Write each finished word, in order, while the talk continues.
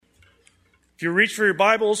If you reach for your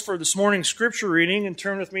Bibles for this morning's scripture reading and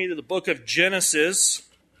turn with me to the book of Genesis,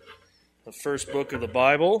 the first book of the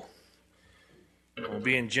Bible, we'll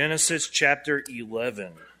be in Genesis chapter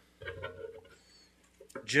 11.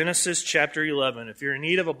 Genesis chapter 11. If you're in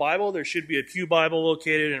need of a Bible, there should be a pew Bible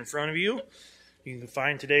located in front of you. You can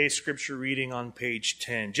find today's scripture reading on page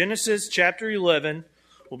 10. Genesis chapter 11,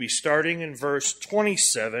 we'll be starting in verse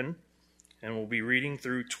 27, and we'll be reading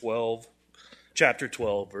through chapter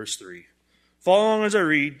 12, verse 3. Follow along as I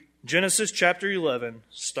read Genesis chapter 11,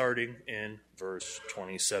 starting in verse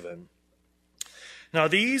 27. Now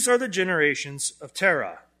these are the generations of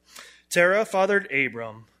Terah. Terah fathered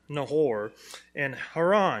Abram, Nahor, and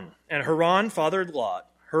Haran. And Haran fathered Lot.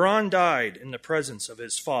 Haran died in the presence of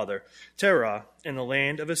his father, Terah, in the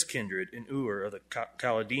land of his kindred, in Ur of the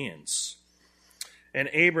Chaldeans. And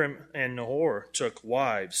Abram and Nahor took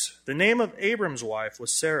wives. The name of Abram's wife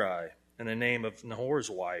was Sarai, and the name of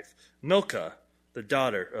Nahor's wife, Milcah, the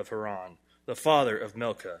daughter of Haran, the father of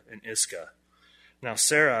Milcah and Iscah. Now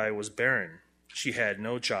Sarai was barren. She had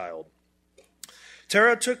no child.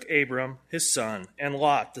 Terah took Abram, his son, and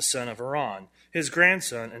Lot, the son of Haran, his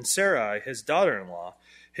grandson, and Sarai, his daughter-in-law,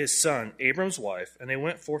 his son, Abram's wife, and they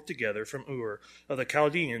went forth together from Ur of the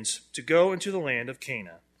Chaldeans to go into the land of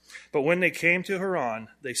Canaan. But when they came to Haran,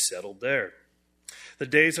 they settled there. The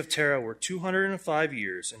days of Terah were 205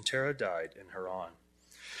 years, and Terah died in Haran.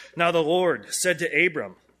 Now the Lord said to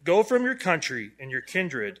Abram, Go from your country and your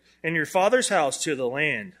kindred and your father's house to the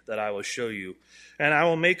land that I will show you, and I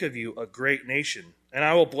will make of you a great nation, and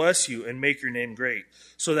I will bless you and make your name great,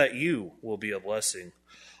 so that you will be a blessing.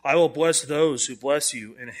 I will bless those who bless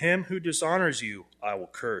you, and him who dishonors you I will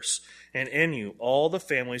curse, and in you all the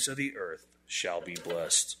families of the earth shall be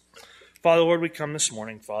blessed. Father, Lord, we come this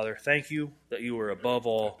morning, Father. Thank you that you are above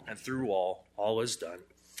all and through all is done.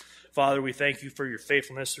 Father, we thank you for your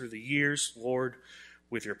faithfulness through the years, Lord,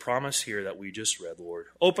 with your promise here that we just read, Lord.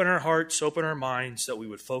 Open our hearts, open our minds, that we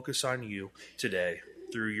would focus on you today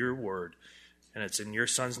through your word. And it's in your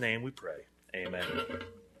Son's name we pray. Amen.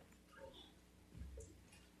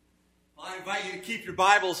 I invite you to keep your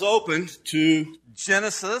Bibles open to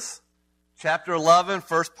Genesis chapter 11,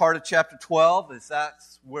 first part of chapter 12, as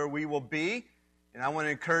that's where we will be. And I want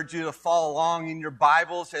to encourage you to follow along in your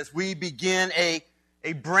Bibles as we begin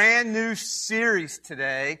a brand new series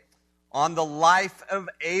today on the life of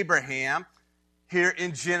Abraham here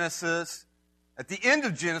in Genesis, at the end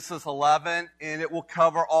of Genesis 11, and it will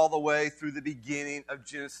cover all the way through the beginning of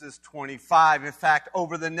Genesis 25. In fact,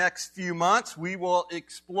 over the next few months, we will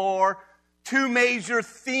explore two major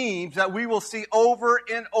themes that we will see over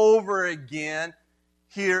and over again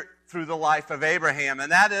here through the life of Abraham.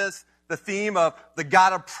 And that is the theme of the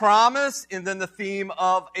God of promise and then the theme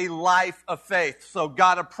of a life of faith. So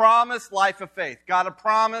God of promise, life of faith. God of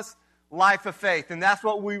promise, life of faith. And that's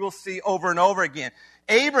what we will see over and over again.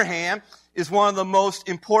 Abraham is one of the most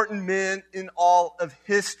important men in all of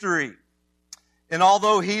history. And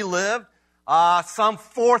although he lived some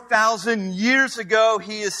 4,000 years ago,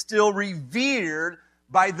 he is still revered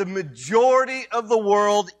by the majority of the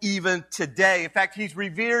world even today. In fact, he's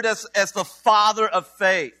revered as the father of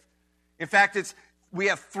faith. In fact, we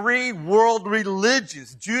have three world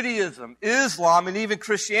religions, Judaism, Islam, and even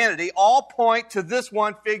Christianity, all point to this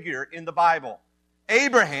one figure in the Bible,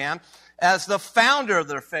 Abraham, as the founder of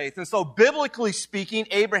their faith. And so, biblically speaking,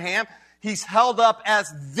 Abraham, he's held up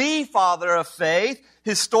as the father of faith.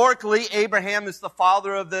 Historically, Abraham is the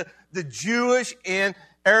father of the Jewish and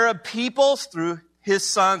Arab peoples through his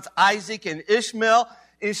sons Isaac and Ishmael.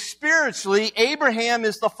 And spiritually, Abraham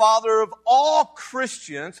is the father of all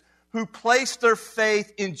Christians who place their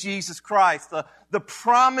faith in Jesus Christ, the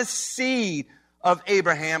promised seed of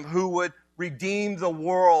Abraham who would redeem the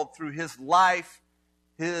world through his life,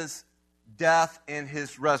 his death, and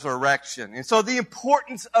his resurrection. And so the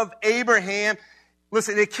importance of Abraham,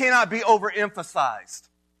 listen, it cannot be overemphasized.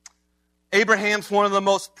 Abraham's one of the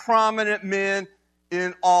most prominent men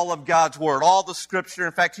in all of God's Word, all the Scripture.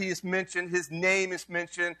 In fact, his name is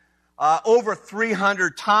mentioned over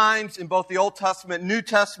 300 times in both the Old Testament and New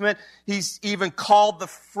Testament. He's even called the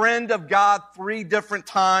friend of God 3 different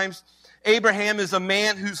times. Abraham is a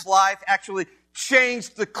man whose life actually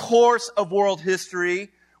changed the course of world history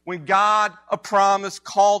when God, a promise,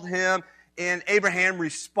 called him, and Abraham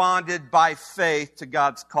responded by faith to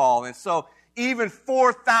God's call. And so even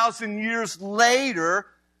 4,000 years later,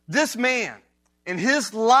 this man and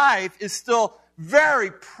his life is still very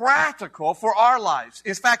practical for our lives.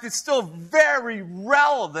 In fact, it's still very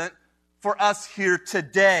relevant for us here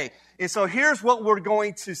today. And so here's what we're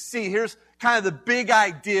going to see. Here's kind of the big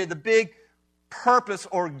idea, the big purpose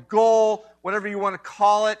or goal, whatever you want to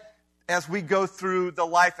call it, as we go through the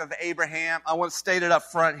life of Abraham, I want to state it up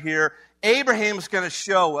front here. Abraham is going to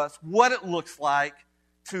show us what it looks like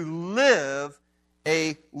to live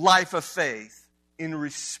a life of faith in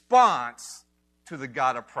response to the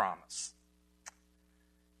God of promise.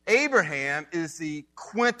 Abraham is the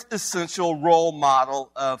quintessential role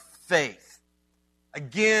model of faith.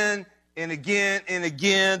 Again and again and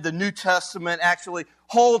again, the New Testament actually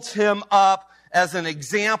holds him up as an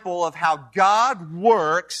example of how God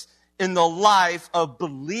works in the life of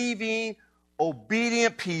believing,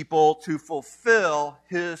 obedient people to fulfill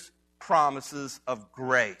his promises of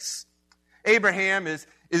grace. Abraham is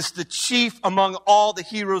the chief among all the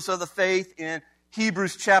heroes of the faith in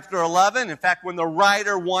Hebrews chapter 11. In fact, when the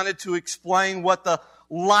writer wanted to explain what the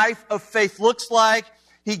life of faith looks like,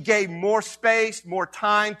 he gave more space, more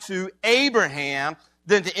time to Abraham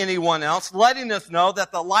than to anyone else, letting us know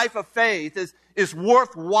that the life of faith is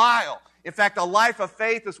worthwhile. In fact, a life of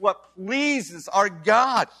faith is what pleases our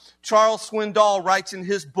God. Charles Swindoll writes in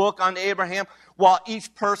his book on Abraham, while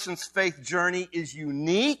each person's faith journey is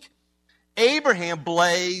unique, Abraham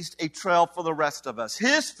blazed a trail for the rest of us.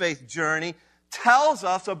 His faith journey tells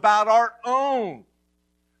us about our own.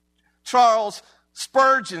 Charles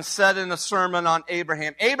Spurgeon said in a sermon on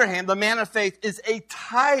Abraham, Abraham, the man of faith, is a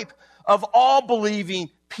type of all believing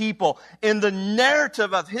people. And the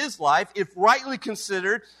narrative of his life, if rightly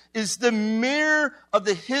considered, is the mirror of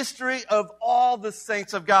the history of all the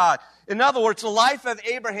saints of God. In other words, the life of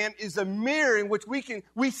Abraham is a mirror in which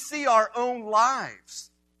we see our own lives.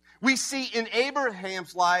 We see in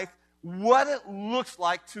Abraham's life what it looks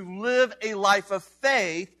like to live a life of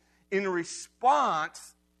faith in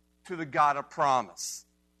response to the God of promise.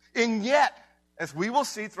 And yet, as we will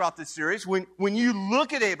see throughout this series, when you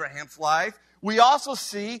look at Abraham's life, we also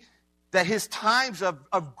see that his times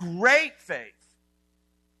of great faith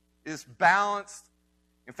is balanced,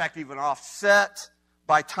 in fact, even offset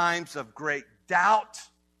by times of great doubt,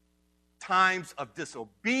 times of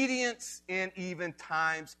disobedience, and even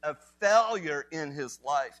times of failure in his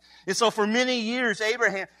life. And so for many years,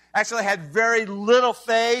 Abraham actually had very little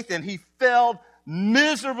faith, and he failed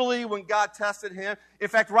miserably when God tested him. In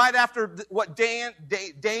fact, right after what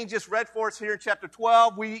Dane just read for us here in chapter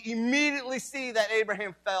 12, we immediately see that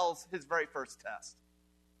Abraham fails his very first test.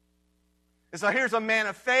 And so here's a man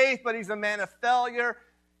of faith, but he's a man of failure,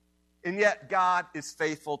 and yet God is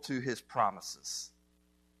faithful to his promises.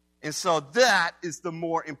 And so that is the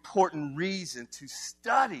more important reason to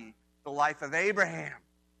study the life of Abraham.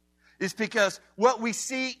 Is because what we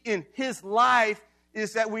see in his life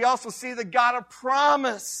is that we also see the God of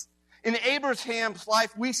promise. In Abraham's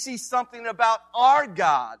life, we see something about our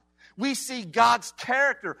God. We see God's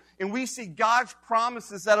character, and we see God's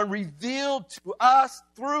promises that are revealed to us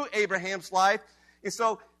through Abraham's life. And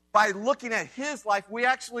so by looking at his life, we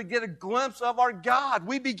actually get a glimpse of our God.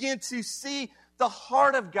 We begin to see the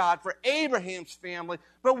heart of God for Abraham's family,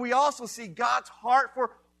 but we also see God's heart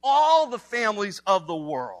for all the families of the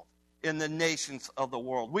world, in the nations of the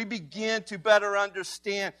world. We begin to better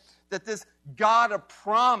understand that this God of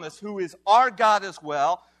promise, who is our God as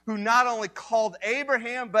well, who not only called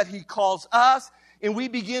Abraham, but he calls us, and we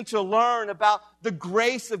begin to learn about the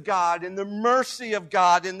grace of God and the mercy of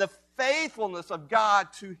God and the faithfulness of God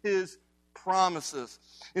to his promises.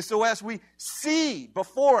 And so as we see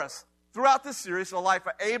before us throughout this series the life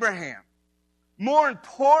of Abraham, more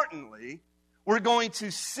importantly, we're going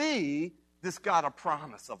to see this God of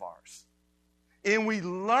promise of ours. And we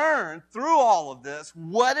learn through all of this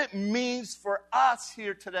what it means for us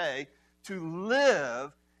here today to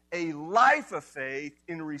live a life of faith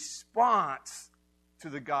in response to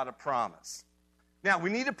the God of promise. Now, we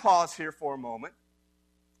need to pause here for a moment,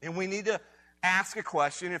 and we need to ask a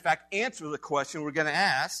question, in fact, answer the question we're going to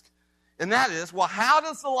ask, and that is, well, how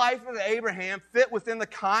does the life of Abraham fit within the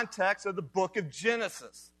context of the book of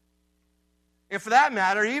Genesis? And for that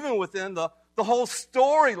matter, even within the whole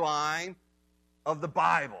storyline of the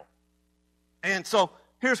Bible. And so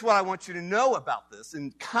here's what I want you to know about this.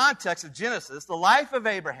 In context of Genesis, the life of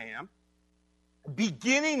Abraham,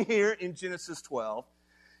 beginning here in Genesis 12,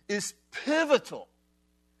 is pivotal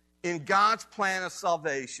in God's plan of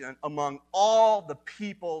salvation among all the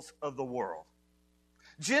peoples of the world.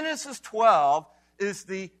 Genesis 12 is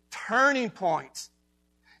the turning point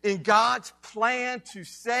in God's plan to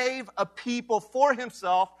save a people for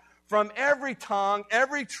himself from every tongue,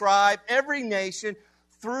 every tribe, every nation,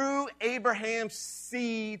 through Abraham's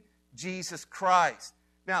seed, Jesus Christ.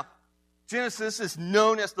 Now, Genesis is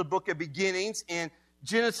known as the book of beginnings, and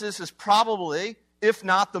Genesis is probably, if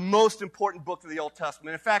not the most important book of the Old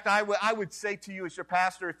Testament. In fact, I would say to you as your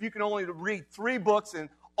pastor, if you can only read 3 books in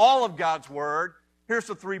all of God's Word, here's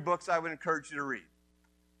the 3 books I would encourage you to read.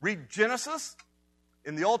 Read Genesis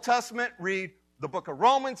in the Old Testament, read the book of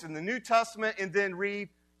Romans in the New Testament, and then read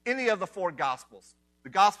any of the 4 Gospels. The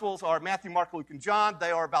Gospels are Matthew, Mark, Luke, and John.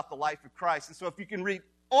 They are about the life of Christ. And so if you can read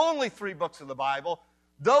only 3 books of the Bible,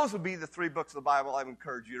 those would be the 3 books of the Bible I would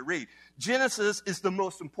encourage you to read. Genesis is the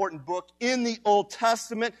most important book in the Old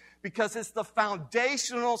Testament because it's the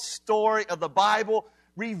foundational story of the Bible,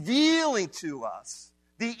 revealing to us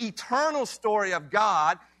the eternal story of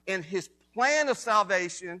God and his plan of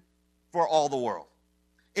salvation for all the world.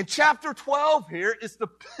 In chapter 12 here is the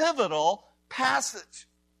pivotal passage.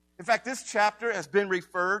 In fact, this chapter has been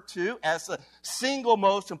referred to as the single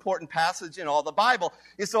most important passage in all the Bible.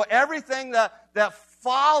 And so everything that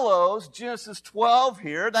follows Genesis 12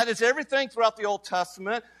 here, that is everything throughout the Old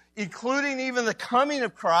Testament, including even the coming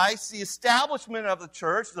of Christ, the establishment of the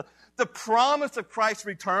church, the promise of Christ's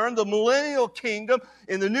return, the millennial kingdom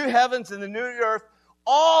in the new heavens and the new earth,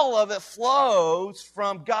 all of it flows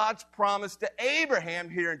from God's promise to Abraham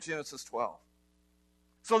here in Genesis 12.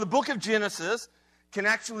 So the book of Genesis can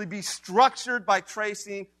actually be structured by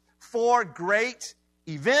tracing 4 great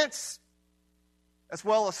events as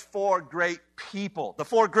well as 4 great people. The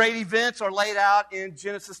 4 great events are laid out in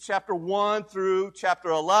Genesis chapter 1 through chapter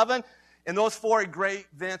 11. And those 4 great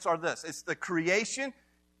events are this. It's the creation.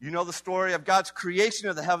 You know the story of God's creation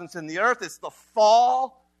of the heavens and the earth. It's the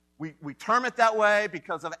fall. We term it that way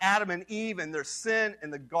because of Adam and Eve and their sin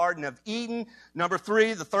in the Garden of Eden. Number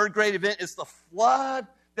 3, the 3rd great event is the flood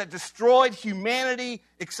that destroyed humanity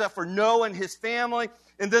except for Noah and his family.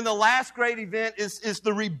 And then the last great event is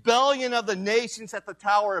the rebellion of the nations at the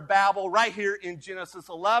Tower of Babel right here in Genesis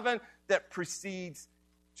 11 that precedes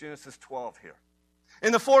Genesis 12 here.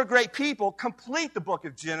 And the 4 great people complete the book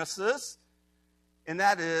of Genesis, and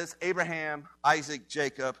that is Abraham, Isaac,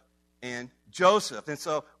 Jacob, and Joseph. And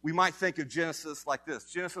so we might think of Genesis like this.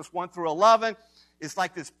 Genesis 1 through 11 is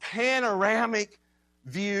like this panoramic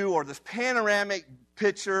view or this panoramic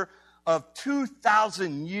picture of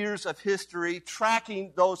 2,000 years of history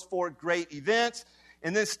tracking those 4 great events.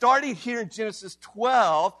 And then starting here in Genesis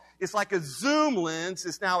 12, it's like a zoom lens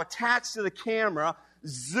is now attached to the camera,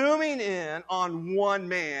 zooming in on one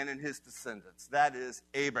man and his descendants. That is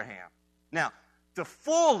Abraham. Now, to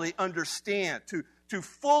fully understand, to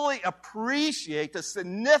fully appreciate the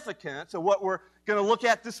significance of what we're going to look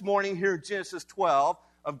at this morning here in Genesis 12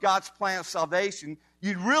 of God's plan of salvation,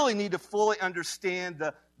 you really need to fully understand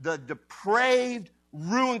the depraved,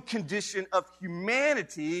 ruined condition of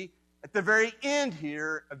humanity at the very end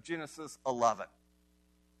here of Genesis 11.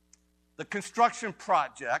 The construction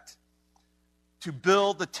project to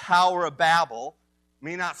build the Tower of Babel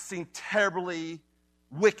may not seem terribly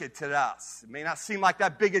wicked to us. It may not seem like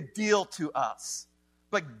that big a deal to us.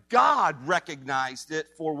 But God recognized it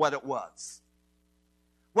for what it was.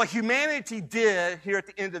 What humanity did here at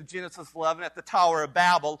the end of Genesis 11 at the Tower of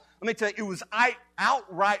Babel, let me tell you, it was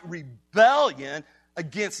outright rebellion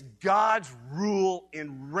against God's rule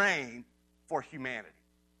and reign for humanity.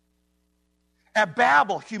 At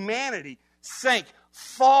Babel, humanity sank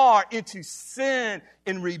far into sin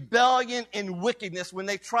and rebellion and wickedness when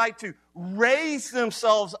they tried to raise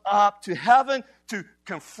themselves up to heaven to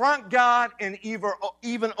confront God and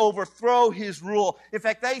even overthrow his rule. In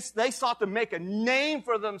fact, they sought to make a name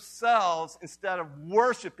for themselves instead of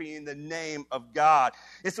worshiping the name of God.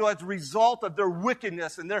 And so as a result of their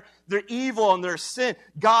wickedness and their evil and their sin,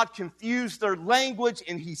 God confused their language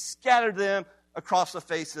and he scattered them across the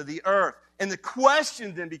face of the earth. And the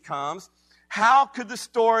question then becomes, how could the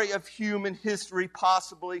story of human history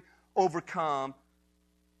possibly overcome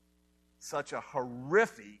such a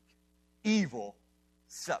horrific, evil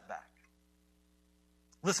setback?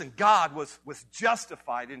 Listen, God was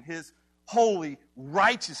justified in his holy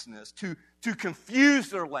righteousness to confuse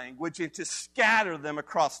their language and to scatter them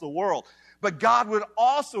across the world. But God would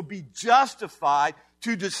also be justified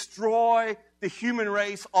to destroy the human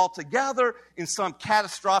race altogether in some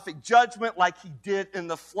catastrophic judgment like he did in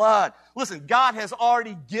the flood. Listen, God has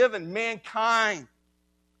already given mankind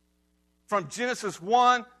from Genesis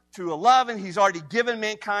 1 to 11, he's already given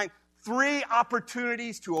mankind 3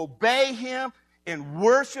 opportunities to obey him and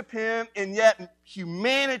worship him, and yet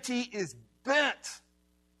humanity is bent.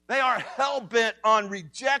 They are hell-bent on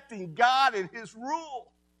rejecting God and his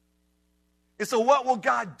rule. And so what will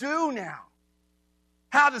God do now?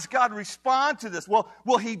 How does God respond to this? Well,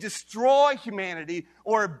 will he destroy humanity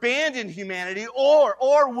or abandon humanity? Or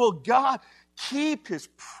will God keep his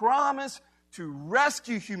promise to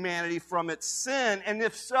rescue humanity from its sin? And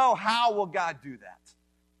if so, how will God do that?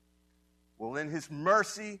 Well, in his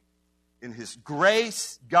mercy, in his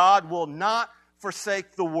grace, God will not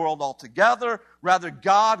forsake the world altogether. Rather,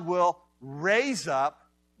 God will raise up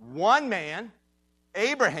one man,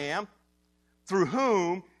 Abraham, through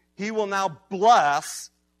whom he will now bless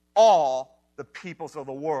all the peoples of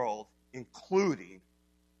the world, including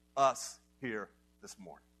us here this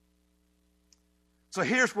morning. So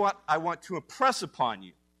here's what I want to impress upon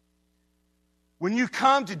you. When you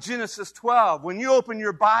come to Genesis 12, when you open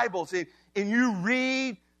your Bibles and you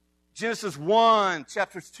read Genesis 1,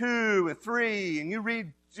 chapters 2 and 3, and you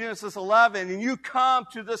read Genesis 11, and you come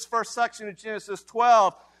to this first section of Genesis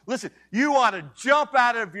 12, listen, you ought to jump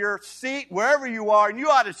out of your seat wherever you are, and you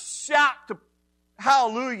ought to shout to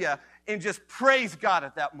hallelujah and just praise God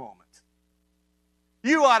at that moment.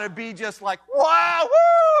 You ought to be just like, wow,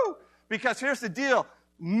 woo! Because here's the deal.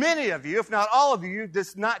 Many of you, if not all of you,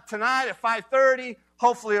 tonight at 5:30,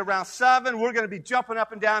 hopefully around 7, we're going to be jumping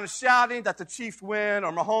up and down and shouting that the Chiefs win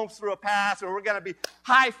or Mahomes threw a pass, or we're going to be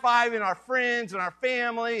high-fiving our friends and our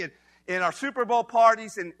family and in our Super Bowl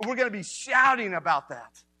parties, and we're going to be shouting about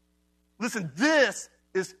that. Listen, this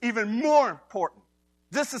is even more important.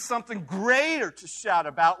 This is something greater to shout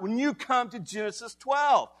about when you come to Genesis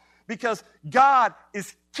 12, because God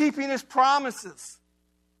is keeping his promises.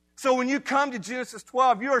 So when you come to Genesis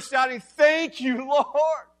 12, you are shouting, thank you,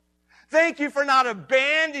 Lord. Thank you for not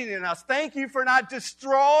abandoning us. Thank you for not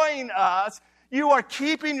destroying us. You are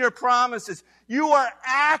keeping your promises. You are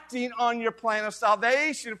acting on your plan of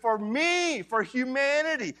salvation for me, for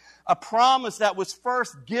humanity. A promise that was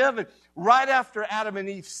first given right after Adam and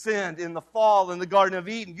Eve sinned in the fall in the Garden of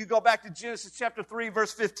Eden. You go back to Genesis chapter 3,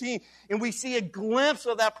 verse 15, and we see a glimpse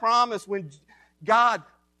of that promise when God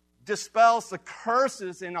dispels the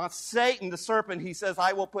curses, and on Satan, the serpent, he says,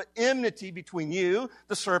 I will put enmity between you,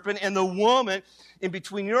 the serpent, and the woman, and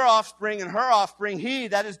between your offspring and her offspring. He,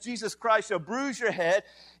 that is Jesus Christ, shall bruise your head,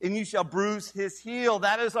 and you shall bruise his heel.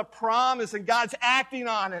 That is a promise, and God's acting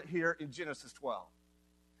on it here in Genesis 12.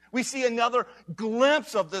 We see another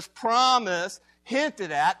glimpse of this promise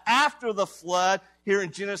hinted at after the flood here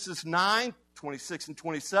in Genesis 9, 26 and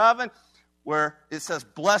 27, where it says,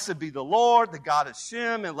 blessed be the Lord, the God of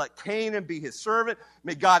Shem, and let Canaan be his servant.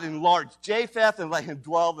 May God enlarge Japheth, and let him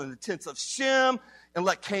dwell in the tents of Shem, and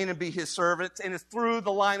let Canaan be his servant. And it's through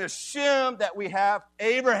the line of Shem that we have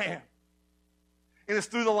Abraham. And it's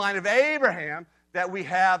through the line of Abraham that we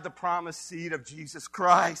have the promised seed of Jesus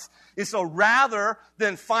Christ. And so rather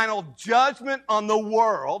than final judgment on the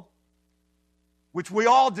world, which we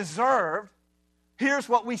all deserved, here's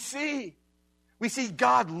what we see. We see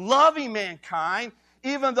God loving mankind,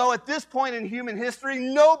 even though at this point in human history,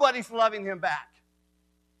 nobody's loving him back.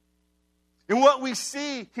 And what we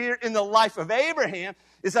see here in the life of Abraham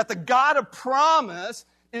is that the God of promise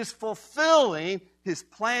is fulfilling his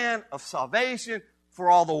plan of salvation for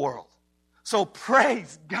all the world. So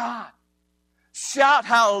praise God. Shout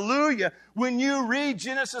hallelujah when you read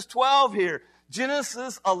Genesis 12 here.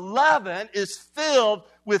 Genesis 11 is filled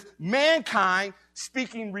with mankind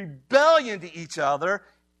speaking rebellion to each other,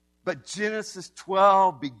 but Genesis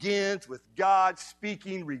 12 begins with God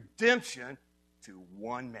speaking redemption to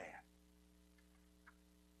one man.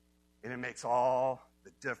 And it makes all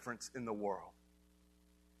the difference in the world.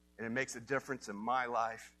 And it makes a difference in my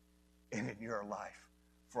life and in your life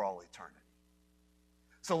for all eternity.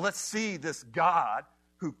 So let's see this God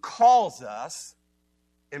who calls us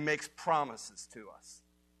and makes promises to us.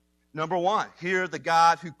 Number one, hear the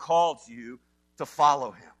God who calls you to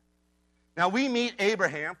follow him. Now we meet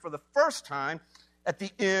Abraham for the first time at the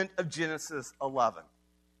end of Genesis 11.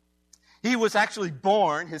 He was actually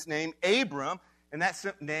born, his name Abram, and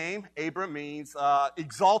that name, Abram, means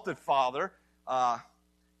exalted father.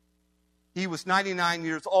 He was 99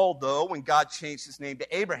 years old, though, when God changed his name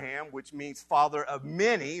to Abraham, which means father of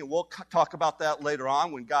many. And we'll talk about that later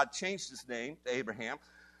on when God changed his name to Abraham.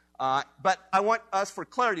 But I want us, for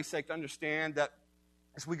clarity's sake, to understand that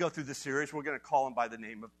as we go through this series, we're going to call him by the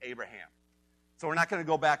name of Abraham. So we're not going to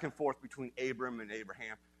go back and forth between Abram and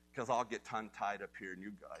Abraham, because I'll get tongue-tied up here, and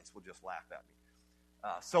you guys will just laugh at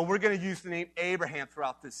me. So we're going to use the name Abraham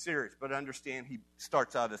throughout this series, but understand he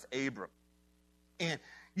starts out as Abram. And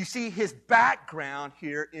you see his background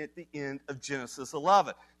here at the end of Genesis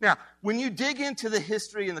 11. Now, when you dig into the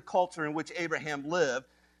history and the culture in which Abraham lived,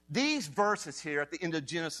 these verses here at the end of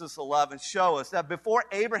Genesis 11 show us that before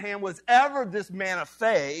Abraham was ever this man of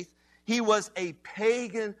faith, he was a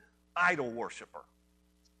pagan idol worshiper.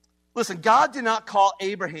 Listen, God did not call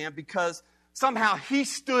Abraham because somehow he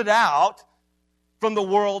stood out from the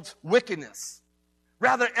world's wickedness.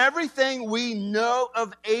 Rather, everything we know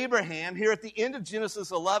of Abraham here at the end of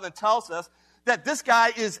Genesis 11 tells us that this guy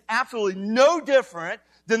is absolutely no different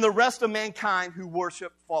than the rest of mankind who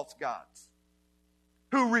worship false gods.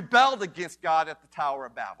 who rebelled against God at the Tower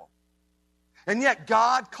of Babel. And yet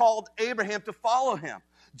God called Abraham to follow him,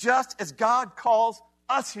 just as God calls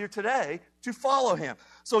us here today to follow him.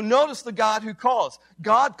 So notice the God who calls.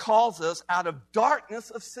 God calls us out of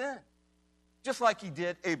darkness of sin, just like he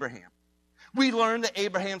did Abraham. We learned that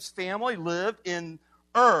Abraham's family lived in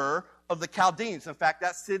Ur of the Chaldeans. In fact,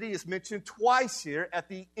 that city is mentioned twice here at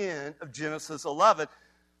the end of Genesis 11.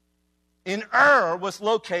 And Ur was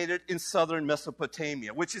located in southern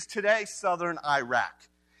Mesopotamia, which is today southern Iraq.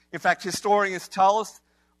 In fact, historians tell us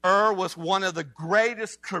Ur was one of the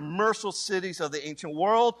greatest commercial cities of the ancient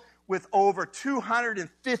world, with over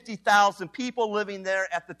 250,000 people living there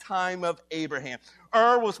at the time of Abraham.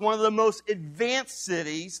 Ur was one of the most advanced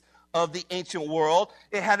cities of the ancient world.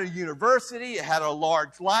 It had a university. It had a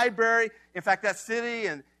large library. In fact, that city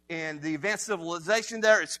and the advanced civilization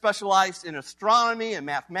there, it specialized in astronomy and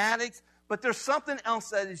mathematics. But there's something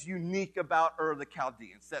else that is unique about Ur of the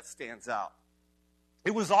Chaldeans that stands out.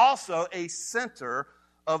 It was also a center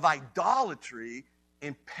of idolatry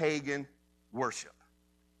and pagan worship.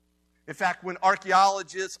 In fact, when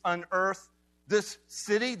archaeologists unearthed this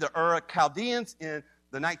city, the Ur of Chaldeans, in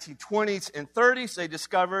the 1920s and 30s, they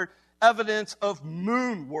discovered evidence of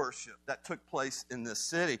moon worship that took place in this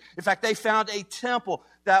city. In fact, they found a temple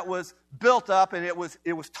that was built up, and it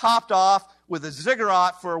was topped off with a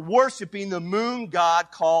ziggurat for worshiping the moon god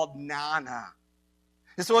called Nana.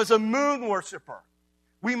 And so as a moon worshiper,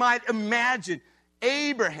 we might imagine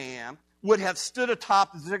Abraham would have stood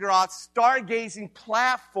atop the ziggurat's stargazing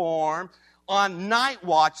platform on night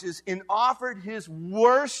watches and offered his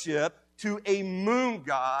worship to a moon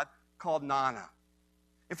god called Nana.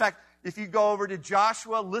 In fact, if you go over to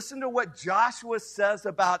Joshua, listen to what Joshua says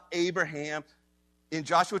about Abraham in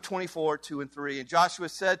Joshua 24, 2 and 3. And Joshua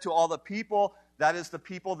said to all the people, that is the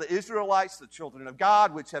people, the Israelites, the children of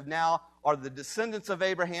God, which have now are the descendants of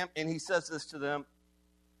Abraham, and he says this to them: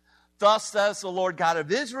 "Thus says the Lord God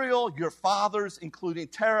of Israel, your fathers, including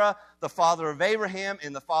Terah, the father of Abraham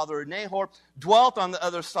and the father of Nahor, dwelt on the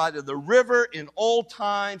other side of the river in old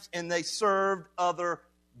times, and they served other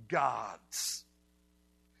gods.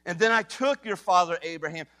 And then I took your father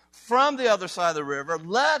Abraham from the other side of the river,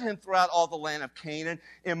 led him throughout all the land of Canaan,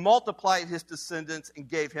 and multiplied his descendants and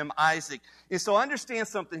gave him Isaac." And so understand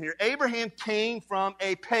something here. Abraham came from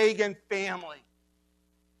a pagan family.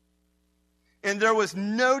 And there was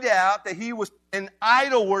no doubt that he was an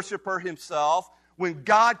idol worshiper himself when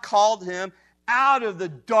God called him out of the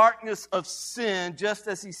darkness of sin, just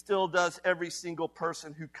as he still does every single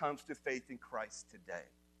person who comes to faith in Christ today.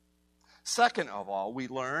 Second of all, we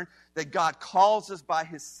learn that God calls us by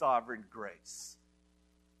his sovereign grace.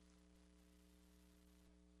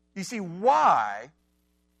 You see, why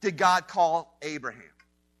did God call Abraham?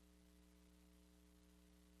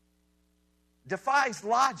 Defies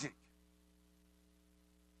logic.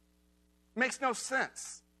 Makes no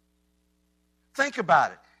sense. Think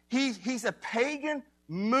about it. He's a pagan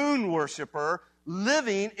moon worshiper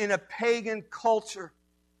living in a pagan culture.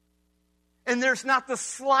 And there's not the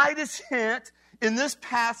slightest hint in this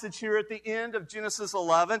passage here at the end of Genesis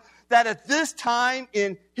 11 that at this time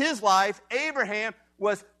in his life, Abraham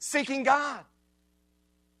was seeking God.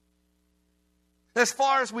 As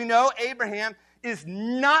far as we know, Abraham is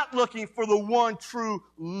not looking for the one true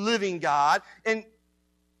living God. And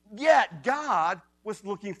yet God was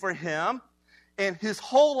looking for him. And his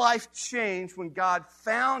whole life changed when God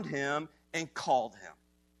found him and called him.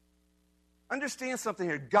 Understand something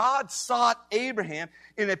here. God sought Abraham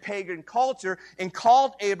in a pagan culture and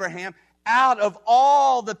called Abraham out of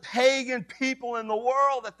all the pagan people in the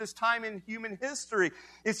world at this time in human history.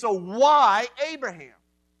 And so why Abraham?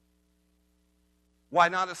 Why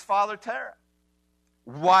not his father Terah?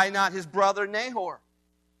 Why not his brother Nahor?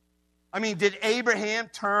 I mean, did Abraham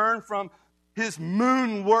turn from his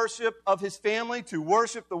moon worship of his family to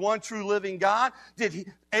worship the one true living God?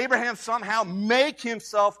 Did Abraham somehow make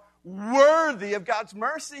himself worthy of God's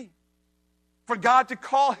mercy? For God to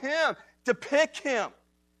call him, to pick him?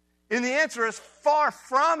 And the answer is far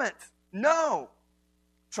from it. No.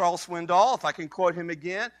 Charles Swindoll, if I can quote him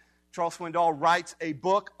again, Charles Swindoll writes a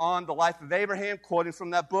book on the life of Abraham. Quoting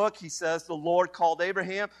from that book, he says, "The Lord called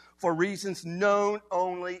Abraham for reasons known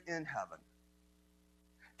only in heaven."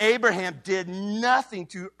 Abraham did nothing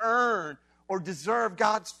to earn or deserve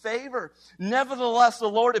God's favor. Nevertheless, the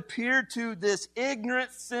Lord appeared to this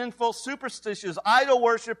ignorant, sinful, superstitious idol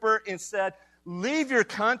worshiper and said, "Leave your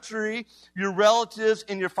country, your relatives,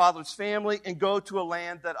 and your father's family, and go to a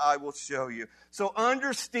land that I will show you." So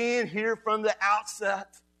understand here from the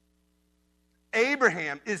outset,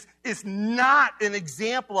 Abraham is not an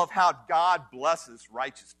example of how God blesses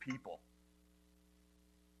righteous people.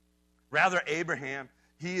 Rather, Abraham,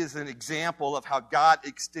 he is an example of how God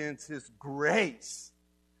extends his grace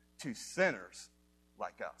to sinners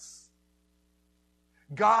like us.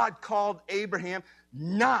 God called Abraham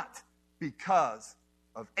not because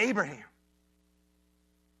of Abraham,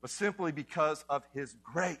 but simply because of his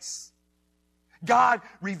grace. God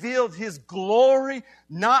revealed his glory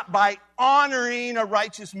not by honoring a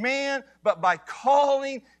righteous man, but by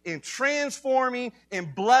calling and transforming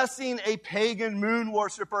and blessing a pagan moon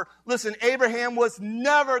worshiper. Listen, Abraham was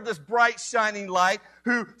never this bright, shining light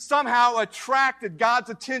who somehow attracted God's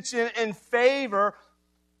attention and favor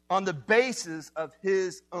on the basis of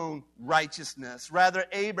his own righteousness. Rather,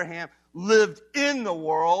 Abraham lived in the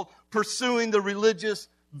world, pursuing the religious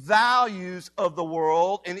values of the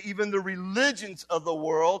world and even the religions of the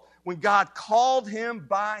world when God called him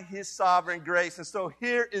by his sovereign grace. And so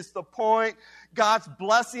here is the point: God's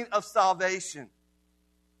blessing of salvation,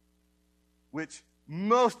 which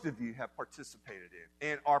most of you have participated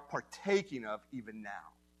in and are partaking of even now.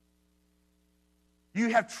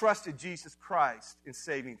 You have trusted Jesus Christ in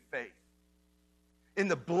saving faith. In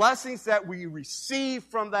the blessings that we receive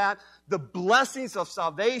from that, the blessings of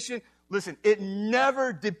salvation, listen, it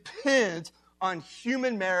never depends on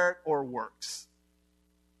human merit or works.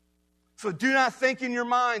 So do not think in your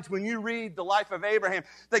minds when you read the life of Abraham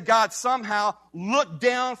that God somehow looked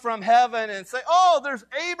down from heaven and say, oh, there's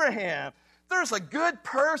Abraham. There's a good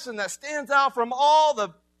person that stands out from all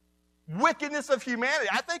the wickedness of humanity.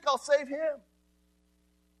 I think I'll save him.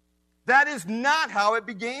 That is not how it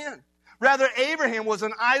began. Rather, Abraham was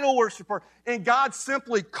an idol worshiper, and God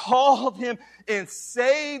simply called him and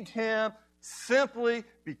saved him simply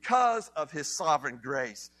because of his sovereign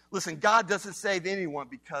grace. Listen, God doesn't save anyone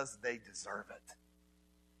because they deserve it,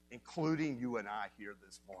 including you and I here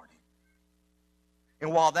this morning.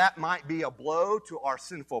 And while that might be a blow to our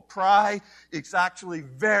sinful pride, it's actually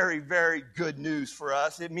very, very good news for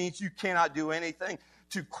us. It means you cannot do anything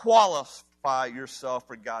to qualify yourself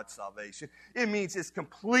for God's salvation. It means it's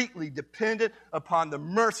completely dependent upon the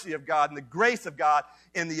mercy of God and the grace of God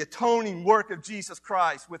and the atoning work of Jesus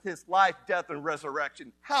Christ with his life, death, and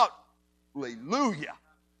resurrection. Hallelujah.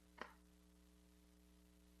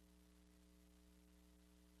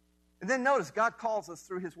 And then notice, God calls us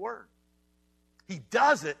through his word. He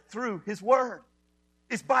does it through his word.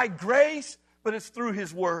 It's by grace, but it's through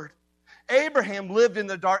his word. Abraham lived in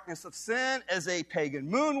the darkness of sin as a pagan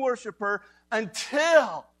moon worshiper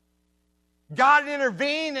until God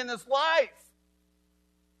intervened in his life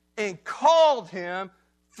and called him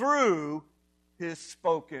through his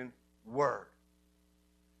spoken word.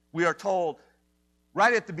 We are told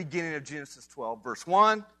right at the beginning of Genesis 12, verse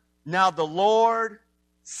 1, now the Lord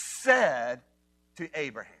said to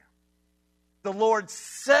Abraham. The Lord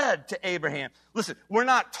said to Abraham. Listen, we're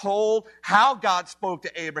not told how God spoke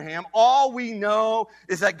to Abraham. All we know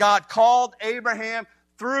is that God called Abraham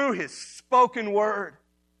through his spoken word.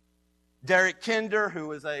 Derek Kinder,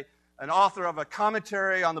 who is an author of a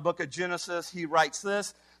commentary on the book of Genesis, he writes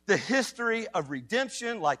this: the history of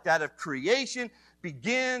redemption, like that of creation,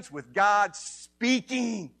 begins with God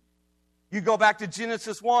speaking. You go back to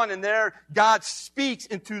Genesis 1, and there God speaks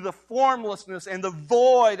into the formlessness and the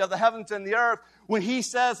void of the heavens and the earth when he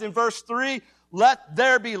says in verse 3, let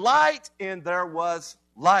there be light, and there was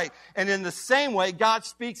light. And in the same way, God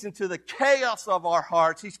speaks into the chaos of our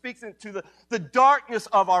hearts. He speaks into the darkness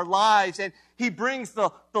of our lives, and he brings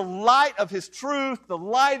the light of his truth, the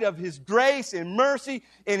light of his grace and mercy,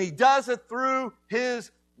 and he does it through his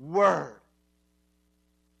word.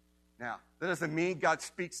 Now, that doesn't mean God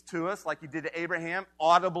speaks to us like he did to Abraham,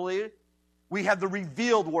 audibly. We have the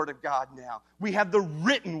revealed word of God now. We have the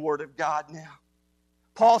written word of God now.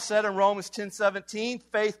 Paul said in Romans 10:17,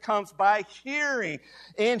 faith comes by hearing,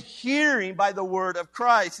 and hearing by the word of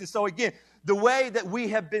Christ. And so again, the way that we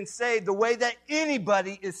have been saved, the way that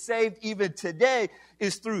anybody is saved even today,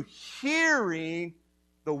 is through hearing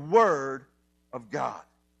the word of God.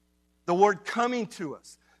 The word coming to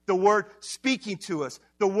us. The word speaking to us,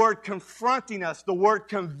 the word confronting us, the word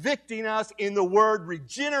convicting us, and the word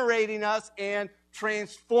regenerating us and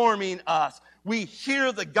transforming us. We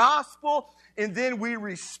hear the gospel, and then we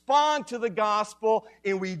respond to the gospel,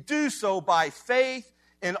 and we do so by faith.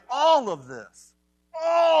 And all of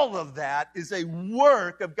that is a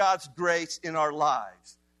work of God's grace in our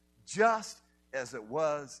lives, just as it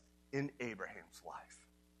was in Abraham's life.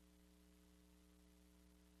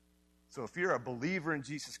 So if you're a believer in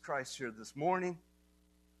Jesus Christ here this morning,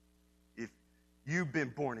 if you've been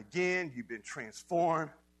born again, you've been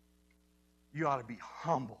transformed, you ought to be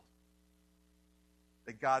humbled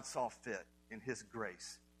that God saw fit in his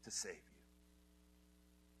grace to save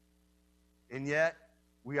you. And yet,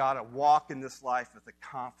 we ought to walk in this life with the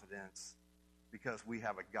confidence because we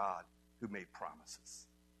have a God who made promises.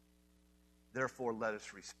 Therefore, let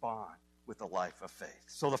us respond with a life of faith.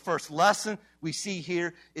 So the first lesson we see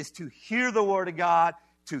here is to hear the Word of God,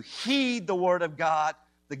 to heed the Word of God,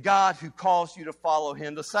 the God who calls you to follow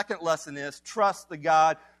Him. The second lesson is trust the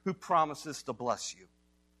God who promises to bless you.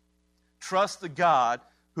 Trust the God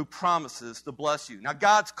who promises to bless you. Now,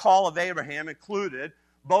 God's call of Abraham included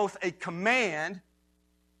both a command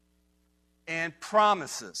and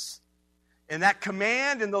promises. And that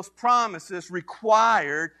command and those promises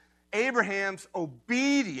required Abraham's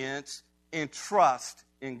obedience and trust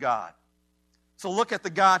in God. So look at the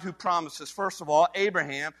God who promises. First of all,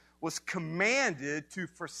 Abraham was commanded to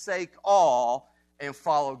forsake all and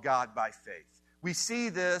follow God by faith. We see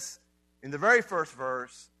this in the very first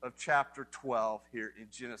verse of chapter 12 here in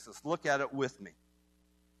Genesis. Look at it with me.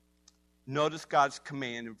 Notice God's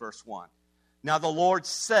command in verse 1. Now the Lord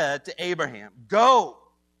said to Abraham, go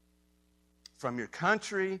from your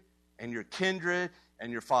country and your kindred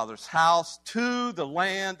and your father's house to the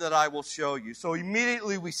land that I will show you. So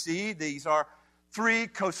immediately we see these are three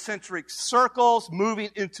concentric circles moving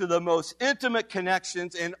into the most intimate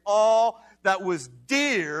connections in all that was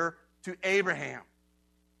dear to Abraham.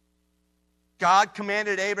 God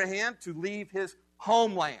commanded Abraham to leave his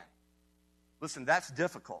homeland. Listen, that's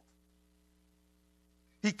difficult.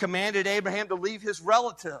 He commanded Abraham to leave his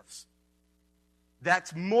relatives.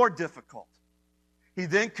 That's more difficult. He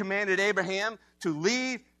then commanded Abraham to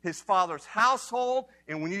leave his father's household.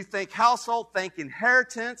 And when you think household, think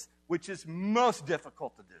inheritance, which is most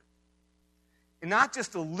difficult to do. And not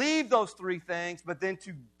just to leave those three things, but then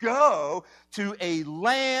to go to a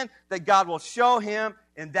land that God will show him,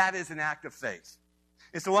 and that is an act of faith.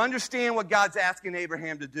 And so understand what God's asking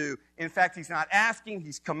Abraham to do. In fact, he's not asking,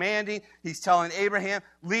 he's commanding. He's telling Abraham,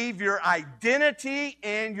 leave your identity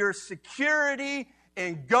and your security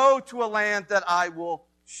and go to a land that I will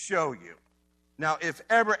show you. Now, if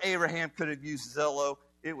ever Abraham could have used Zillow,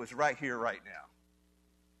 it was right here, right now.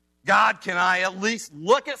 God, can I at least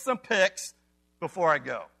look at some pics before I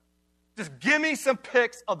go? Just give me some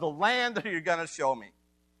pics of the land that you're going to show me.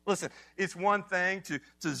 Listen, it's one thing to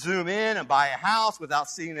zoom in and buy a house without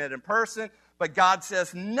seeing it in person, but God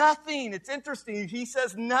says nothing. It's interesting. He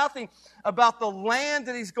says nothing about the land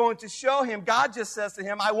that he's going to show him. God just says to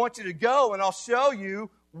him, I want you to go and I'll show you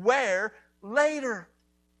where later.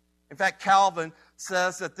 In fact, Calvin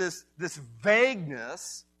says that this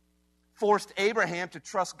vagueness forced Abraham to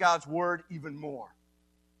trust God's word even more.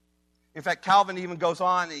 In fact, Calvin even goes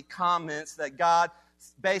on and he comments that God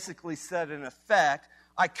basically said in effect,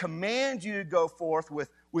 I command you to go forth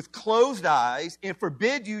with closed eyes and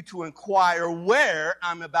forbid you to inquire where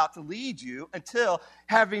I'm about to lead you until,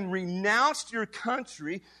 having renounced your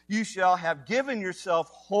country, you shall have given yourself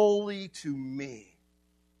wholly to me.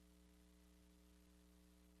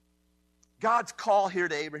 God's call here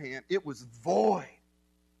to Abraham, it was void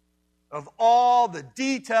of all the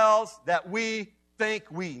details that we think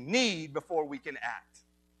we need before we can act.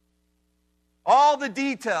 All the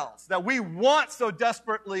details that we want so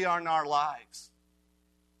desperately in our lives.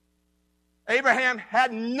 Abraham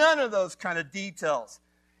had none of those kind of details.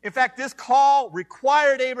 In fact, this call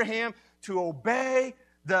required Abraham to obey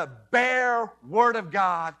the bare word of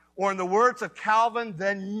God, or in the words of Calvin,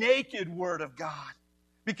 the naked word of God,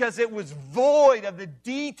 because it was void of the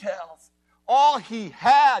details. All he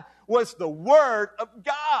had was the word of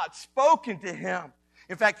God spoken to him.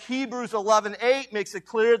 In fact, Hebrews 11:8 makes it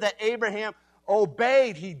clear that Abraham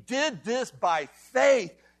obeyed. He did this by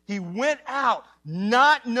faith. He went out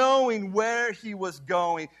not knowing where he was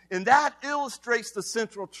going. And that illustrates the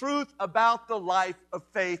central truth about the life of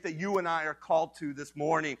faith that you and I are called to this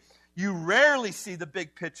morning. You rarely see the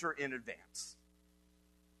big picture in advance.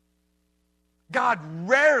 God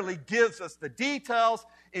rarely gives us the details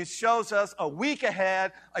and shows us a week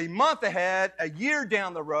ahead, a month ahead, a year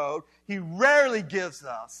down the road. He rarely gives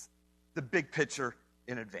us the big picture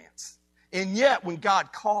in advance. And yet, when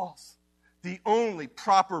God calls, the only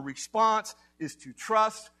proper response is to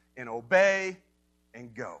trust and obey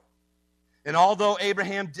and go. And although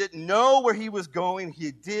Abraham didn't know where he was going,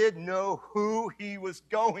 he did know who he was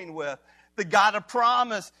going with, the God of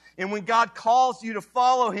promise. And when God calls you to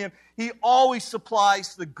follow him, he always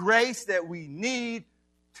supplies the grace that we need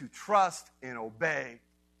to trust and obey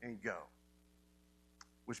and go.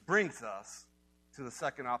 Which brings us to the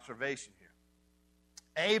second observation here.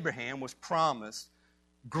 Abraham was promised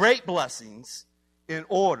great blessings in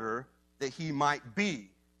order that he might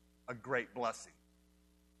be a great blessing.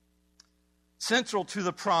 Central to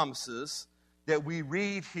the promises that we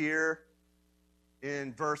read here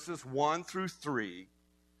in verses 1 through 3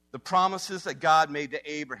 the promises that God made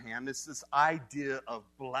to Abraham is this idea of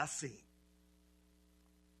blessing.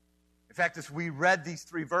 In fact, as we read these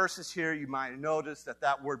 3 verses here, you might notice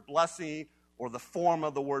that word blessing, or the form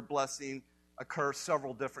of the word blessing, occurs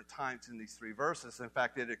several different times in these 3 verses. In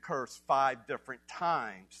fact, it occurs 5 different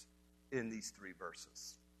times in these 3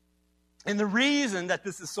 verses. And the reason that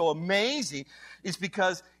this is so amazing is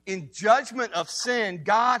because in judgment of sin,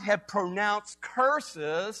 God had pronounced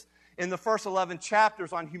curses in the first 11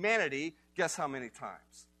 chapters on humanity. Guess how many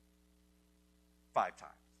times? 5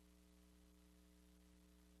 times.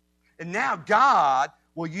 And now God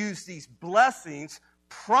will use these blessings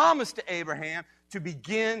promised to Abraham to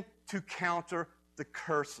begin to counter the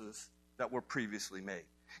curses that were previously made.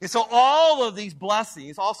 And so all of these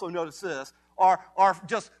blessings, also notice this, are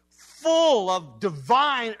just full of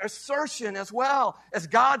divine assertion as well. As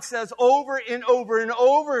God says over and over and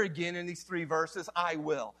over again in these 3 verses, I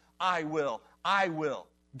will, I will, I will.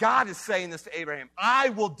 God is saying this to Abraham. I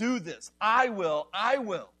will do this. I will, I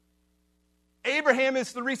will. Abraham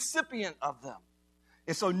is the recipient of them.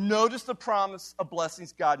 And so notice the promise of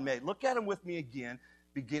blessings God made. Look at them with me again,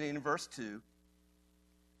 beginning in verse 2.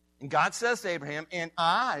 And God says to Abraham, and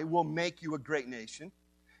I will make you a great nation,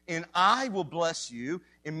 and I will bless you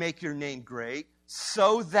and make your name great,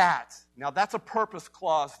 so that, now that's a purpose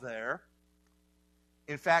clause there.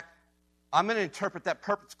 In fact, I'm going to interpret that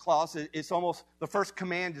purpose clause. It's almost, the first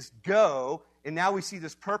command is go, and now we see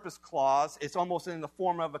this purpose clause. It's almost in the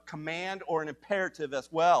form of a command or an imperative as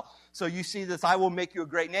well. So you see this, I will make you a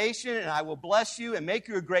great nation, and I will bless you and make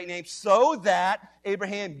you a great name, so that,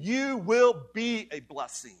 Abraham, you will be a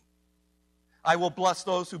blessing. I will bless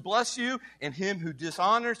those who bless you, and him who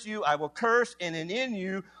dishonors you I will curse, and in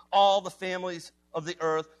you all the families of the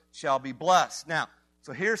earth shall be blessed. Now,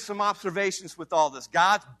 so here's some observations with all this.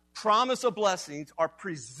 God's promise of blessings are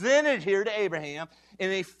presented here to Abraham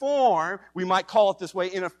in a form, we might call it this way,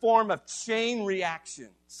 in a form of chain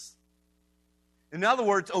reactions. In other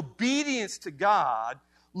words, obedience to God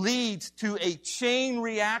leads to a chain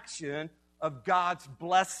reaction of God's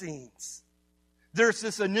blessings. There's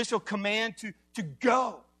this initial command to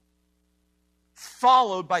go,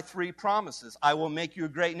 followed by 3 promises. I will make you a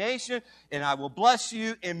great nation, and I will bless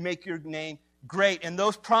you and make your name great. And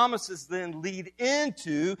those promises then lead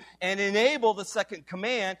into and enable the second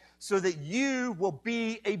command so that you will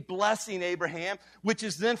be a blessing, Abraham, which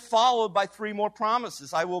is then followed by 3 more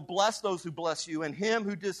promises. I will bless those who bless you, and him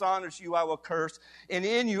who dishonors you I will curse, and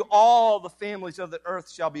in you all the families of the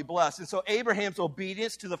earth shall be blessed. And so Abraham's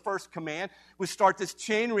obedience to the first command would start this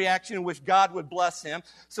chain reaction in which God would bless him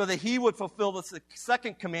so that he would fulfill the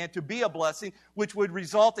second command to be a blessing, which would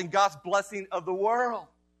result in God's blessing of the world.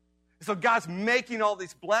 So God's making all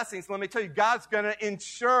these blessings. Let me tell you, God's going to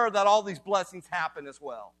ensure that all these blessings happen as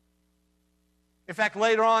well. In fact,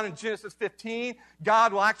 later on in Genesis 15,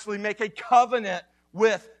 God will actually make a covenant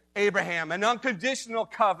with Abraham, an unconditional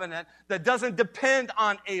covenant that doesn't depend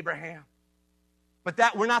on Abraham. But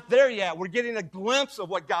that we're not there yet. We're getting a glimpse of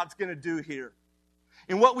what God's going to do here.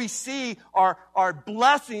 And what we see are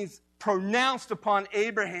blessings pronounced upon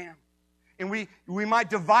Abraham. And we might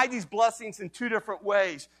divide these blessings in 2 different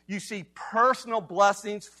ways. You see personal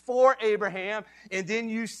blessings for Abraham, and then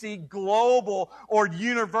you see global or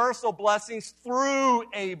universal blessings through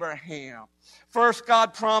Abraham. First,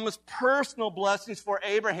 God promised personal blessings for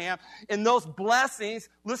Abraham, and those blessings,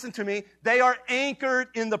 listen to me, they are anchored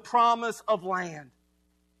in the promise of land,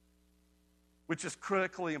 which is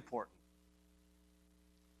critically important.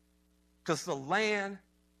 Because the land,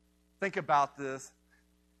 think about this,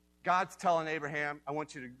 God's telling Abraham, I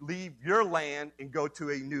want you to leave your land and go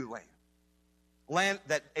to a new land. Land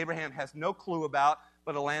that Abraham has no clue about,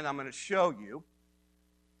 but a land I'm going to show you.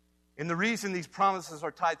 And the reason these promises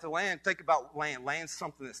are tied to land, think about land. Land's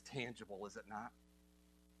something that's tangible, is it not?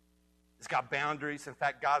 It's got boundaries. In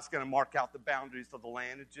fact, God's going to mark out the boundaries of the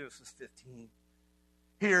land in Genesis 15.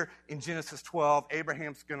 Here in Genesis 12,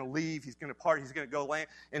 Abraham's going to leave. He's going to part. He's going to go land,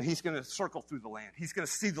 and he's going to circle through the land. He's going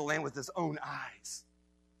to see the land with his own eyes.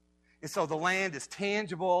 And so the land is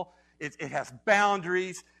tangible. It has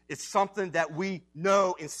boundaries. It's something that we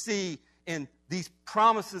know and see. And these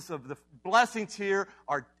promises of the blessings here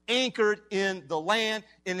are anchored in the land.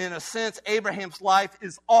 And in a sense, Abraham's life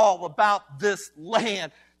is all about this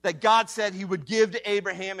land that God said he would give to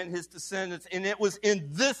Abraham and his descendants. And it was in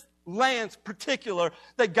this land particular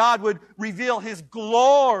that God would reveal his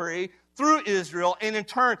glory through Israel. And in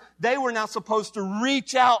turn, they were now supposed to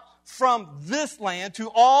reach out from this land to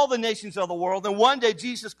all the nations of the world. And one day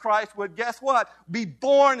Jesus Christ would, guess what? Be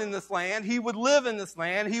born in this land. He would live in this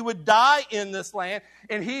land. He would die in this land.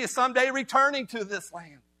 And he is someday returning to this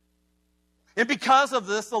land. And because of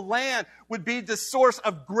this, the land would be the source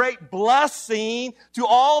of great blessing to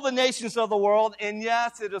all the nations of the world. And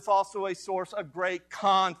yes, it is also a source of great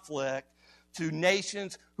conflict to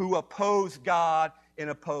nations who oppose God and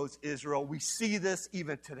oppose Israel. We see this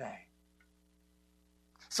even today.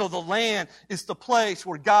 So the land is the place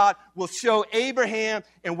where God will show Abraham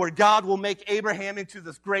and where God will make Abraham into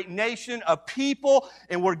this great nation of people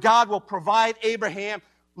and where God will provide Abraham,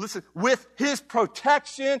 listen, with his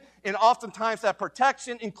protection. And oftentimes that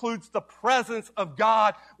protection includes the presence of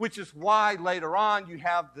God, which is why later on you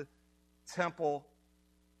have the temple.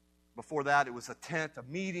 Before that, it was a tent, a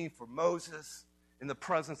meeting for Moses. And the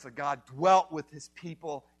presence of God dwelt with his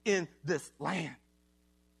people in this land.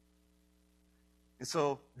 And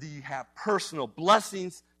so you have personal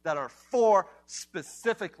blessings that are for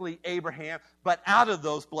specifically Abraham, but out of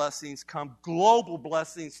those blessings come global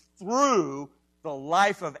blessings through the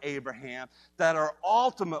life of Abraham that are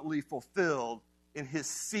ultimately fulfilled in his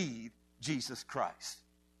seed, Jesus Christ.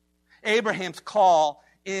 Abraham's call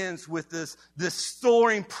ends with this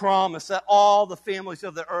soaring promise that all the families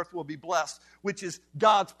of the earth will be blessed, which is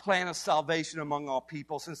God's plan of salvation among all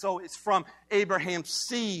peoples. And so it's from Abraham's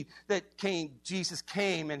seed that Jesus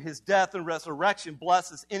came, and his death and resurrection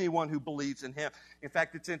blesses anyone who believes in him. In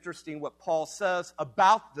fact, it's interesting what Paul says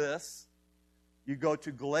about this. You go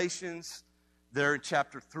to Galatians, there in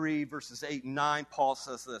chapter 3, verses 8 and 9, Paul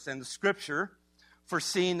says this, "And the scripture,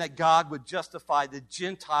 foreseeing that God would justify the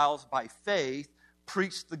Gentiles by faith,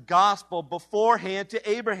 preached the gospel beforehand to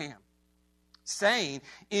Abraham, saying,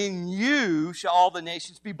 'In you shall all the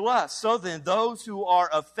nations be blessed.' So then, those who are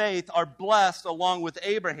of faith are blessed along with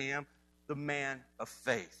Abraham, the man of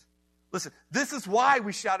faith." Listen, this is why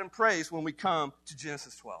we shout and praise when we come to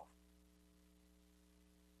Genesis 12.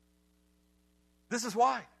 This is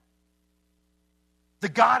why. The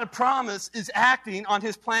God of promise is acting on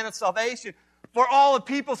his plan of salvation for all the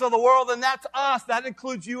peoples of the world, and that's us. That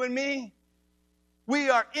includes you and me. We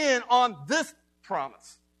are in on this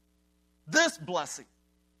promise, this blessing.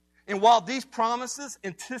 And while these promises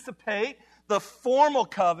anticipate the formal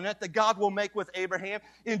covenant that God will make with Abraham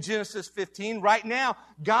in Genesis 15, right now,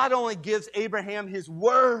 God only gives Abraham his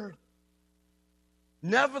word.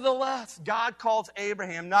 Nevertheless, God calls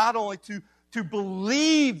Abraham not only to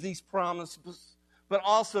believe these promises, but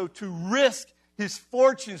also to risk his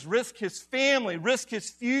fortunes, risk his family, risk his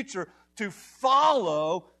future, to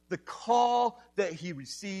follow the call that he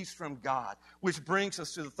receives from God. Which brings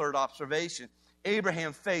us to the third observation.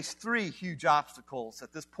 Abraham faced three huge obstacles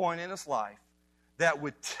at this point in his life that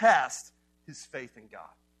would test his faith in God.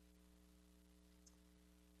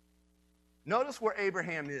 Notice where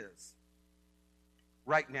Abraham is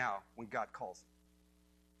right now when God calls him.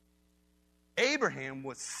 Abraham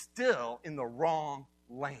was still in the wrong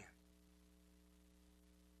land.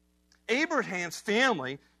 Abraham's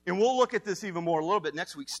family, and we'll look at this even more a little bit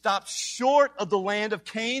next week, stopped short of the land of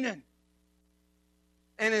Canaan.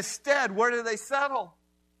 And instead, where did they settle?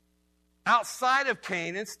 Outside of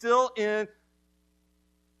Canaan, still in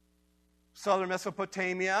southern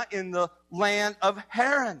Mesopotamia, in the land of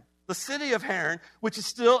Haran, the city of Haran, which is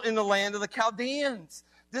still in the land of the Chaldeans.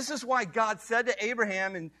 This is why God said to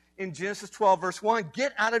Abraham in Genesis 12, verse 1,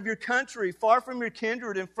 "Get out of your country, far from your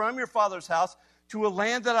kindred and from your father's house, to a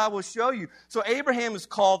land that I will show you." So Abraham is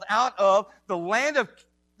called out of the land of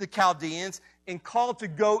the Chaldeans and called to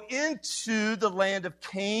go into the land of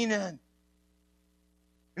Canaan.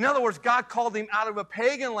 In other words, God called him out of a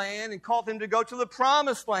pagan land and called him to go to the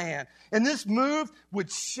promised land. And this move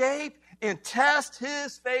would shape and test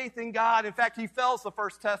his faith in God. In fact, he fails the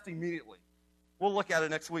first test immediately. We'll look at it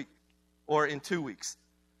next week or in 2 weeks.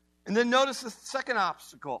 And then notice the second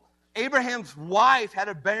obstacle. Abraham's wife had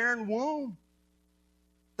a barren womb.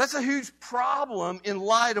 That's a huge problem in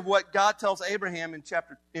light of what God tells Abraham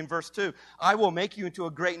in verse 2. "I will make you into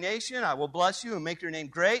a great nation. I will bless you and make your name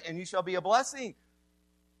great, and you shall be a blessing."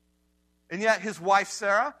 And yet his wife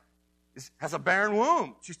Sarah has a barren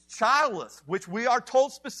womb. She's childless, which we are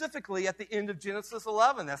told specifically at the end of Genesis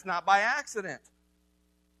 11. That's not by accident.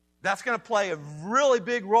 That's going to play a really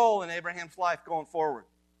big role in Abraham's life going forward.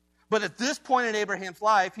 But at this point in Abraham's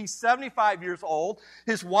life, he's 75 years old.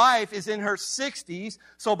 His wife is in her 60s.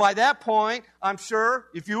 So by that point, I'm sure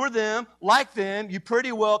if you were them, like them, you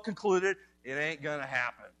pretty well concluded it ain't going to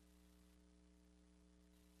happen.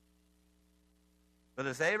 But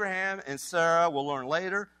as Abraham and Sarah will learn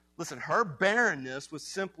later, listen, her barrenness was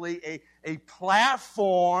simply a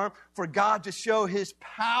platform for God to show his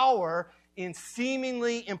power in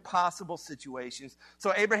seemingly impossible situations.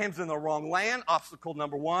 So Abraham's in the wrong land, obstacle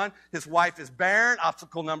number 1. His wife is barren,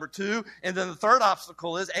 obstacle number 2. And then the third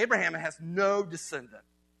obstacle is Abraham has no descendant.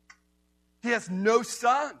 He has no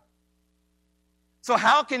son. So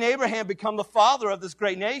how can Abraham become the father of this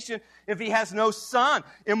great nation if he has no son?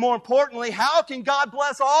 And more importantly, how can God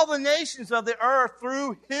bless all the nations of the earth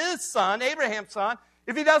through his son, Abraham's son,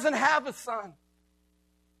 if he doesn't have a son?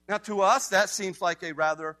 Now, to us, that seems like a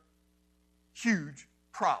rather huge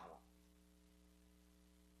problem.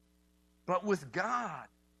 But with God,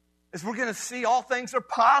 as we're going to see, all things are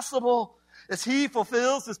possible as he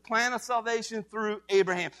fulfills his plan of salvation through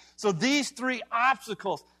Abraham. So these three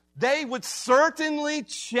obstacles, they would certainly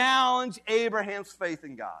challenge Abraham's faith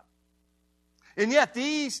in God. And yet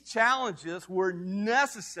these challenges were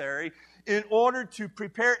necessary in order to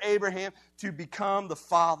prepare Abraham to become the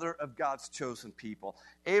father of God's chosen people.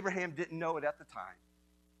 Abraham didn't know it at the time,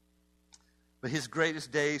 but his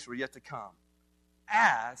greatest days were yet to come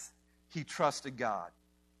as he trusted God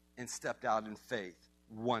and stepped out in faith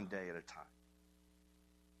one day at a time.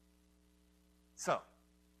 So,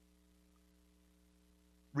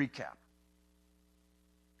 recap.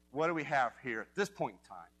 What do we have here at this point in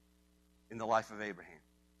time in the life of Abraham?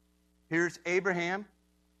 Here's Abraham,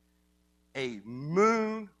 a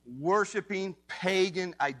moon-worshiping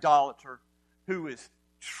pagan idolater who is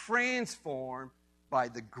transformed by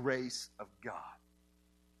the grace of God.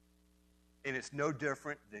 And it's no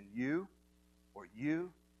different than you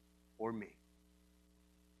or me.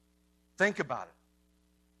 Think about it.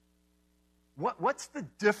 What's the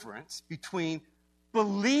difference between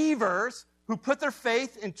believers who put their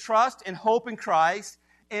faith and trust and hope in Christ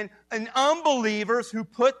and unbelievers who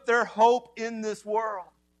put their hope in this world?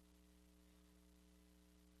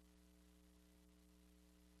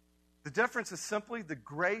 The difference is simply the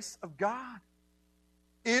grace of God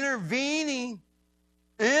intervening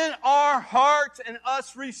in our hearts and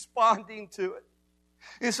us responding to it.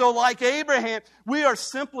 And so, like Abraham, we are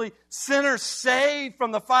simply sinners saved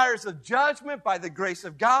from the fires of judgment by the grace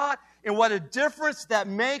of God. And what a difference that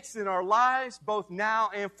makes in our lives, both now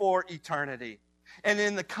and for eternity. And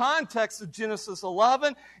in the context of Genesis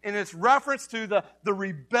 11, in its reference to the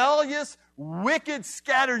rebellious, wicked,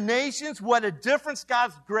 scattered nations, what a difference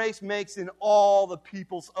God's grace makes in all the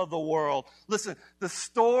peoples of the world. Listen, the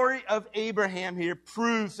story of Abraham here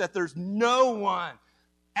proves that there's no one,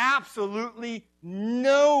 absolutely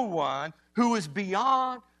no one, who is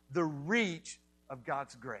beyond the reach of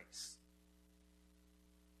God's grace.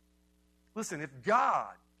 Listen,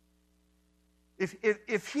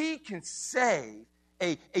 if he can save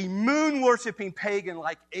a moon-worshiping pagan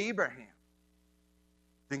like Abraham,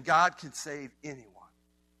 then God can save anyone,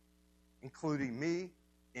 including me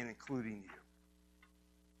and including you.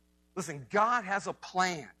 Listen, God has a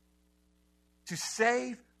plan to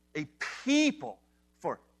save a people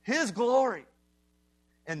for his glory.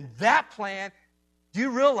 And that plan, do you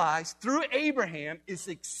realize, through Abraham is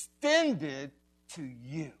extended to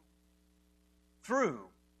you through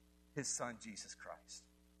his son, Jesus Christ.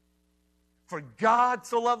 For God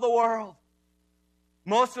so loved the world.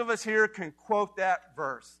 Most of us here can quote that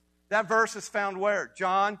verse. That verse is found where?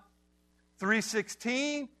 John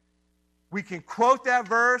 3:16. We can quote that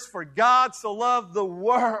verse. For God so loved the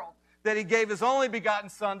world that he gave his only begotten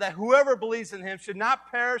Son, that whoever believes in him should not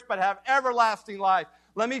perish but have everlasting life.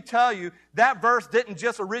 Let me tell you, that verse didn't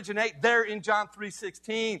just originate there in John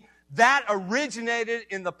 3:16. That originated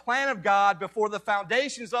in the plan of God before the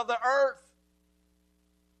foundations of the earth.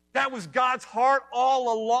 That was God's heart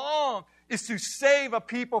all along, is to save a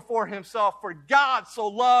people for himself. For God so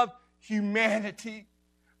loved humanity.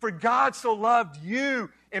 For God so loved you.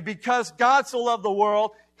 And because God so loved the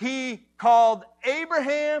world, he called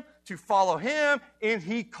Abraham to follow him, and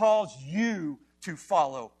he calls you to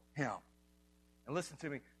follow him. And listen to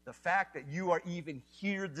me, the fact that you are even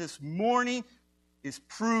here this morning is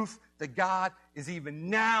proof that God is even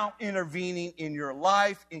now intervening in your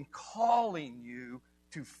life and calling you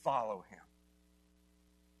to follow him.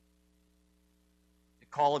 The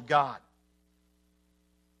call of God.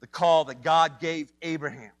 The call that God gave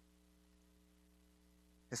Abraham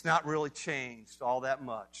has not really changed all that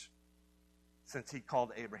much since he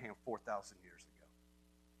called Abraham 4,000 years ago.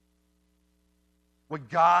 What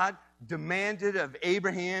God demanded of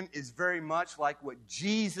Abraham is very much like what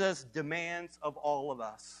Jesus demands of all of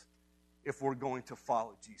us if we're going to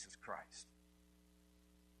follow Jesus Christ.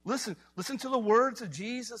 Listen to the words of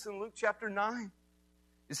Jesus in Luke chapter 9.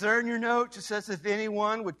 It's there in your notes. It says, if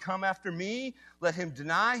anyone would come after me, let him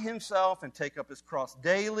deny himself and take up his cross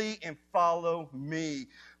daily and follow me.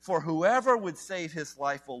 For whoever would save his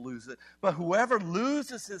life will lose it. But whoever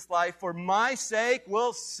loses his life for my sake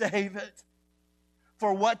will save it.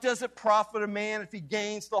 For what does it profit a man if he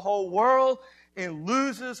gains the whole world and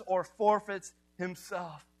loses or forfeits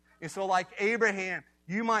himself? And so like Abraham,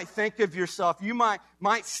 you might think of yourself, you might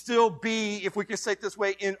still be, if we can say it this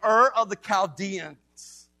way, in Ur of the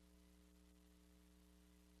Chaldeans.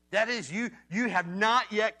 That is, you have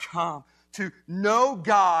not yet come to know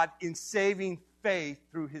God in saving faith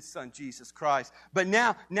through His Son, Jesus Christ. But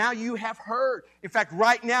now you have heard. In fact,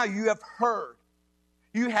 right now you have heard.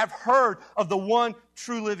 You have heard of the one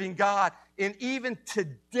true living God. And even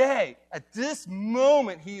today, at this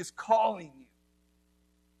moment, He is calling you.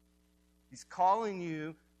 He's calling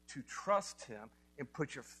you to trust Him and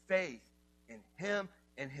put your faith in Him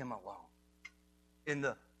and Him alone. In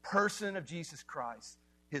the person of Jesus Christ,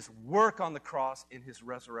 His work on the cross, and His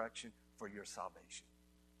resurrection for your salvation.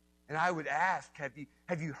 And I would ask,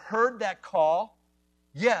 have you heard that call?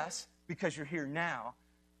 Yes, because you're here now.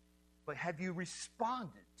 But have you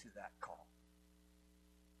responded to that call?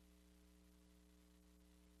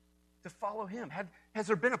 To follow Him. Has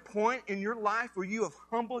there been a point in your life where you have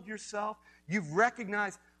humbled yourself? You've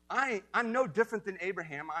recognized, I'm no different than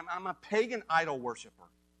Abraham. I'm a pagan idol worshiper.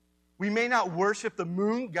 We may not worship the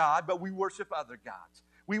moon god, but we worship other gods.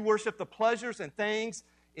 We worship the pleasures and things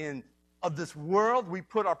of this world. We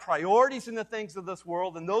put our priorities in the things of this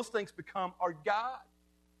world, and those things become our God.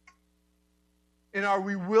 And are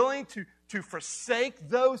we willing to forsake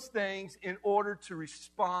those things in order to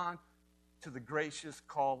respond to the gracious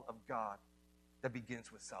call of God that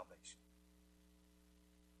begins with salvation?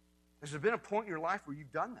 Has there been a point in your life where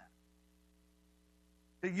you've done that?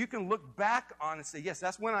 That you can look back on and say, yes,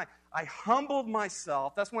 that's when I humbled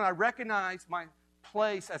myself. That's when I recognized my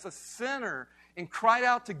place as a sinner and cried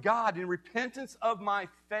out to God in repentance of my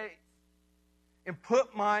faith and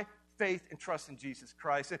put my faith and trust in Jesus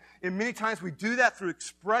Christ. And many times we do that through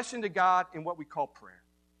expression to God in what we call prayer.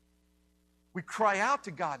 We cry out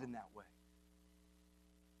to God in that way.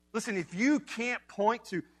 Listen, if you can't point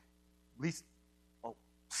to at least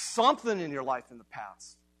something in your life in the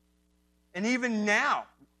past, and even now,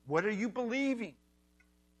 what are you believing?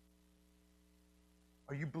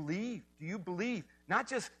 Do you believe, not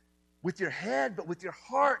just with your head, but with your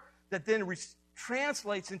heart, that then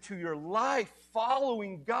translates into your life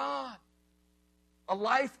following God? A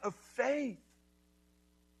life of faith.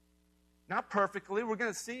 Not perfectly. We're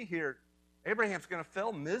going to see here, Abraham's going to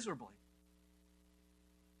fail miserably.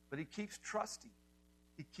 But he keeps trusting.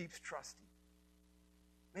 He keeps trusting.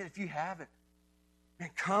 Man, if you haven't, man,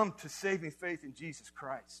 come to saving faith in Jesus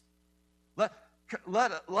Christ. Let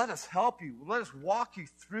us help you. Let us walk you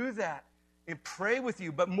through that and pray with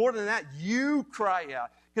you. But more than that, you cry out,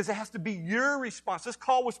 because it has to be your response. This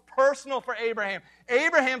call was personal for Abraham.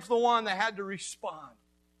 Abraham's the one that had to respond.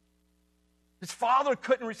 His father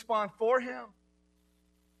couldn't respond for him.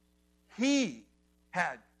 He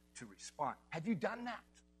had to respond. Have you done that?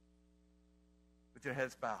 With your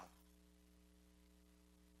heads bowed.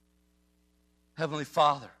 Heavenly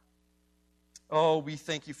Father, oh, we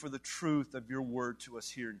thank you for the truth of your word to us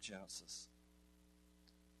here in Genesis.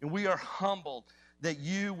 And we are humbled that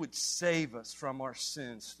you would save us from our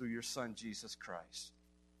sins through your Son, Jesus Christ.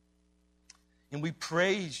 And we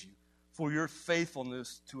praise you for your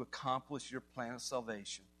faithfulness to accomplish your plan of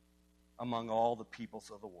salvation among all the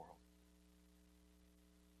peoples of the world.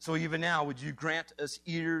 So even now, would you grant us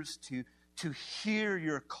ears to hear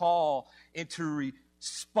your call and to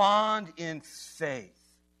respond in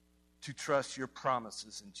faith to trust your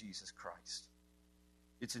promises in Jesus Christ.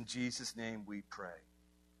 It's in Jesus' name we pray.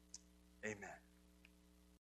 Amen.